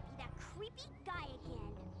better not be that creepy guy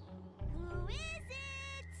again. Who is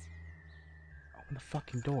it? Open the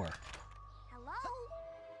fucking door. Hello?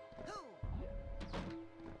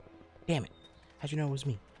 Damn it. How'd you know it was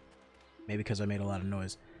me? Maybe because I made a lot of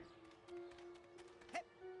noise.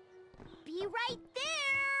 Be right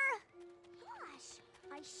there! Gosh,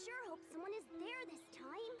 I sure hope someone is there this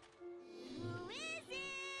time. Who is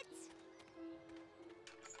it?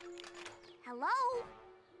 Hello?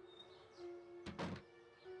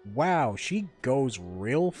 Wow, she goes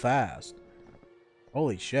real fast.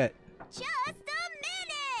 Holy shit. Just a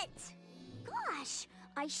minute! Gosh,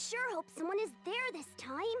 I sure hope someone is there this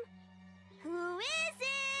time. Who is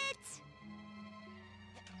it?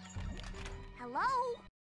 Hello?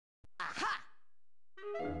 Aha!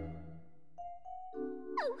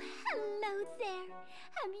 Oh, hello there.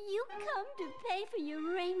 Have you come to pay for your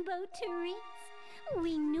rainbow treats?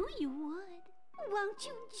 We knew you would. Won't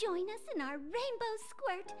you join us in our Rainbow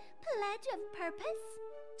Squirt Pledge of Purpose?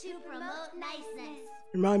 To promote niceness.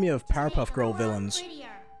 Remind me of Powerpuff Girl To villains.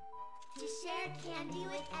 share candy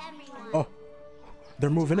with everyone. Oh, they're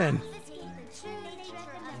moving in. To state the true nature of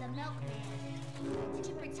the milkman.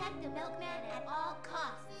 To protect the milkman at all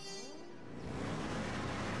costs.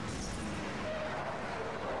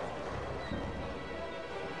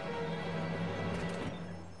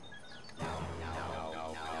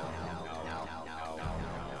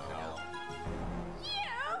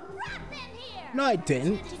 You brought them here! No, I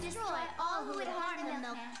didn't. To destroy all who would harm the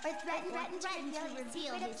milkman or threaten to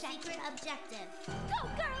reveal his secret objective. Go,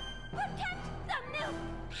 girls! Protect the milk!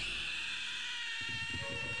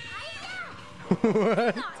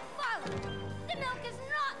 What? Not follow! The milk is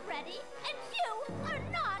not ready, and you are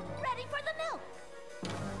not ready for the milk!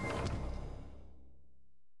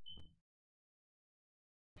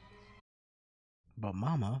 But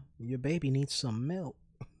Mama, your baby needs some milk.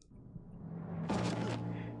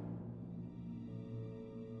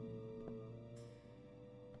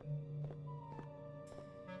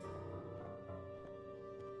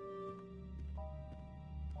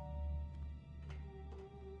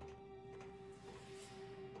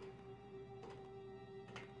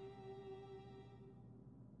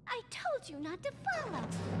 I told you not to follow.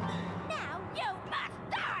 Now you must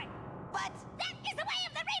die! But That is the way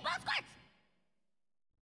of the Rainbow Squirts!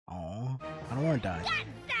 Aw, I don't want to die.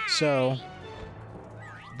 So,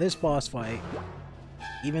 this boss fight,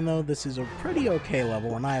 even though this is a pretty okay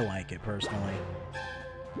level, and I like it personally,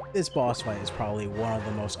 this boss fight is probably one of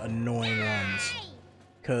the most annoying ones.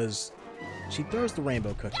 Because she throws the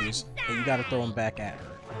rainbow cookies, and you gotta throw them back at her.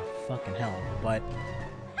 Oh, fucking hell. But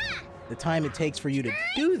the time it takes for you to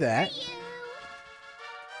do that,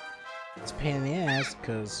 it's a pain in the ass,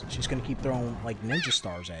 because she's gonna keep throwing, like, ninja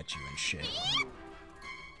stars at you and shit.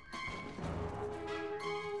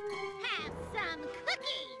 Have some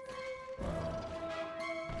cookies!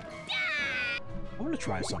 I want to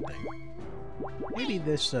try something. Maybe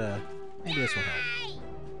this will help.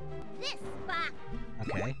 This box!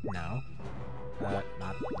 Okay, no. Not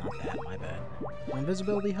that, my bad. Will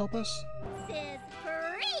invisibility help us? This is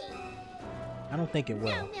free! I don't think it will.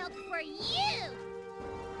 No milk for you!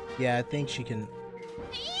 Yeah, I think she can...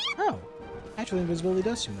 Oh! Actually, invisibility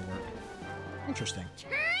does seem to work. Interesting.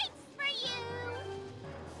 Treats for you!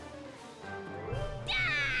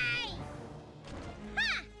 Die!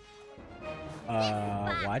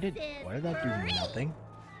 Ha! Why did that do nothing?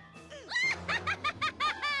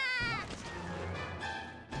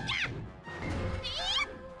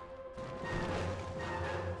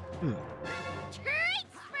 Treats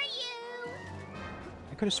for you!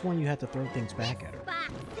 I could have sworn you had to throw things back at her.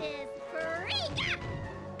 Box is free!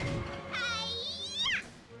 Hi-ya!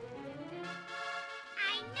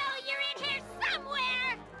 I know you're in here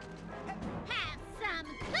somewhere! Have some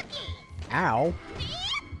cookies! Ow!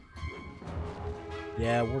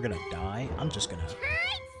 Yeah, we're gonna die. I'm just gonna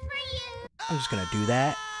do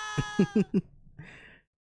that.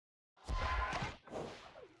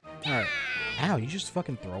 Alright. Ow, you just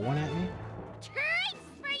fucking throw one at me? Treats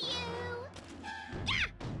for you!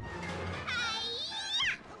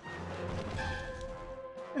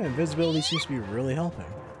 Yeah, invisibility seems to be really helping.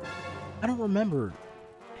 I don't remember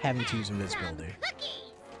having to use invisibility.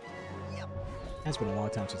 Cookies! It's been a long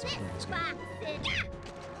time since I played this game. Boxes!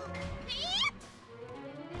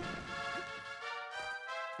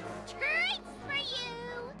 Treats for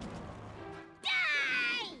you!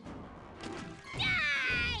 Die!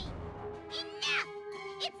 Die! Enough!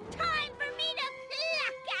 It's time for me to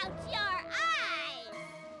pluck out your eyes!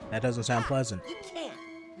 That doesn't sound pleasant. you can't.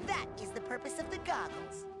 That is the purpose of the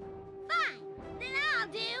goggles. Fine, then I'll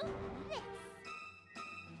do this.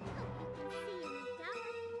 Hope you can see in the dark.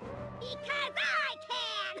 Because I can!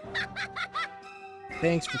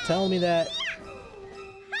 Thanks for telling me that.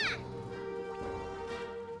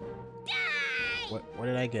 Die! What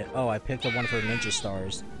did I get? Oh, I picked up one of her ninja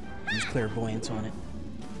stars. Use clairvoyance on it.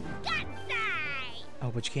 Gutsy! Oh,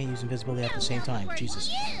 but you can't use invisibility at the same time. For Jesus.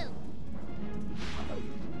 you.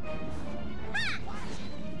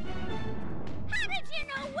 How did you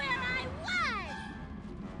know where I was?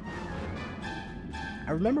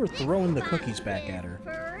 I remember throwing the cookies back at her.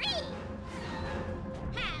 Free.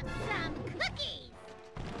 Have some cookies.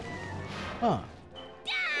 Huh.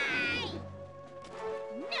 Die!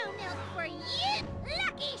 No milk for you.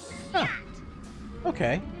 Lucky Huh. shot.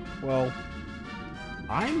 Okay. Well,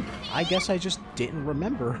 I guess I just didn't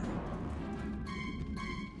remember.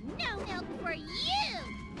 No milk for you.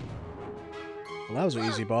 Well, that was an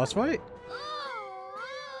easy boss fight. Ooh.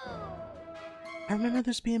 I remember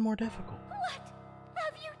this being more difficult. What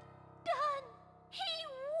have you done?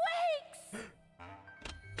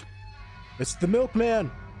 It's the milkman!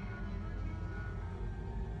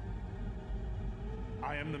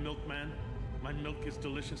 I am the milkman. My milk is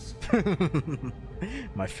delicious.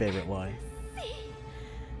 My favorite line.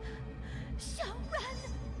 Sea shall run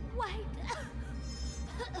white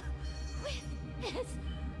with his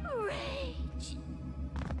rage.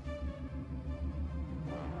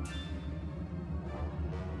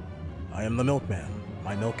 I am the milkman.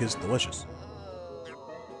 My milk is delicious.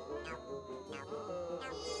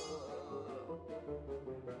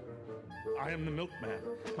 I am the milkman.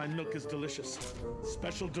 My milk is delicious.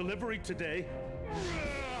 Special delivery today.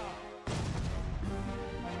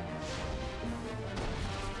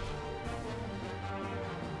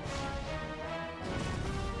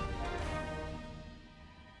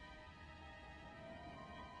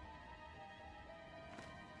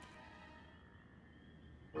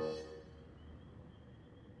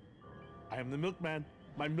 I am the milkman.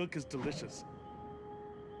 My milk is delicious.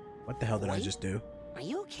 What the hell did I just do? Are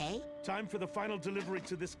you okay? Time for the final delivery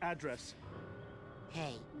to this address.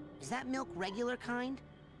 Hey, is that milk regular kind?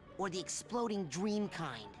 Or the exploding dream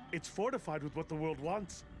kind? It's fortified with what the world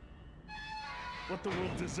wants. What the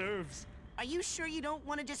world deserves. Are you sure you don't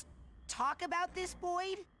want to just talk about this,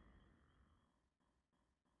 Boyd?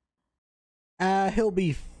 He'll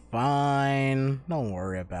be fine. Don't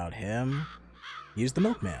worry about him. He's the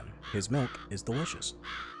milkman. His milk is delicious.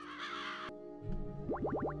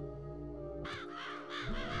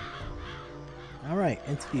 Alright,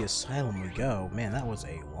 into the asylum we go. Man, that was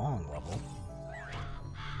a long level.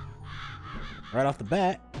 Right off the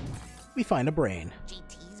bat, we find a brain.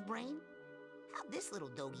 GT's brain? How'd this little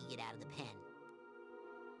doggy get out of the pen?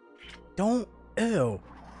 Don't... Ew.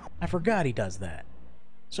 I forgot he does that.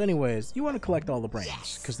 So anyways, you want to collect all the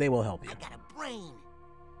brains, because they will help you. I got a brain.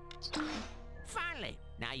 Finally!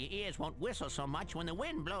 Now your ears won't whistle so much when the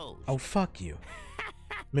wind blows. Oh, fuck you.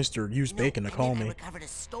 Mr. Use Bacon to call me. I recovered a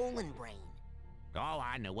stolen brain. Oh,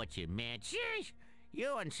 I know what you meant. Sheesh!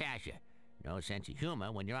 You and Sasha. No sense of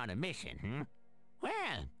humor when you're on a mission, hmm?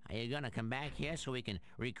 Well, are you gonna come back here so we can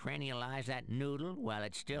recranialize that noodle while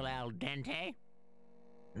it's still al dente?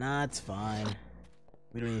 Nah, it's fine.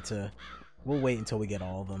 We don't need to... We'll wait until we get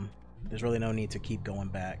all of them. There's really no need to keep going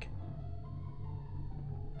back.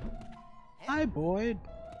 Hi, Boyd.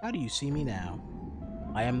 How do you see me now?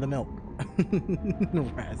 I am the milk.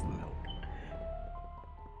 Raz the milk.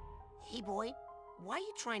 Hey, Boyd. Why are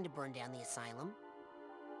you trying to burn down the asylum?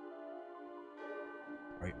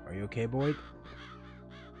 Are you okay, Boyd?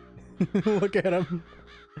 Look at him.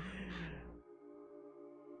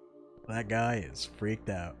 That guy is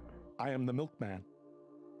freaked out. I am the milkman.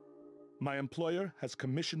 My employer has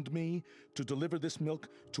commissioned me to deliver this milk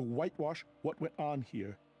to whitewash what went on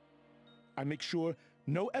here. I make sure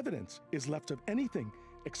no evidence is left of anything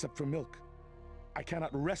except for milk. I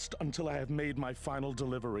cannot rest until I have made my final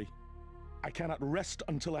delivery. I cannot rest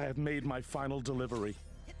until I have made my final delivery.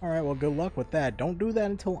 Alright, well, good luck with that. Don't do that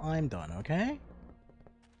until I'm done, okay?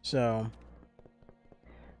 So...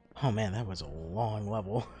 Oh man, that was a long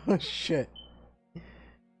level. Shit.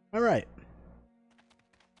 Alright.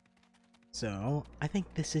 So, I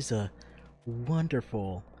think this is a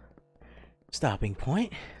wonderful stopping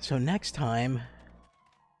point. So next time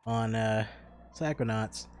on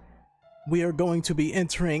Psychonauts, we are going to be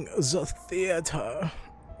entering the theater.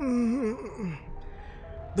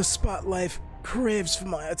 The spotlight craves for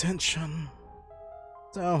my attention.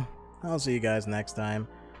 So, I'll see you guys next time.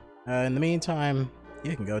 In the meantime,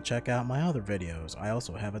 you can go check out my other videos. I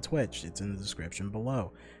also have a Twitch, it's in the description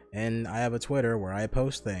below. And I have a Twitter where I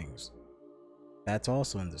post things. That's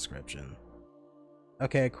also in the description.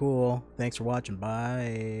 Okay, cool. Thanks for watching.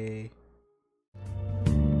 Bye.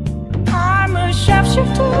 I'm a chef.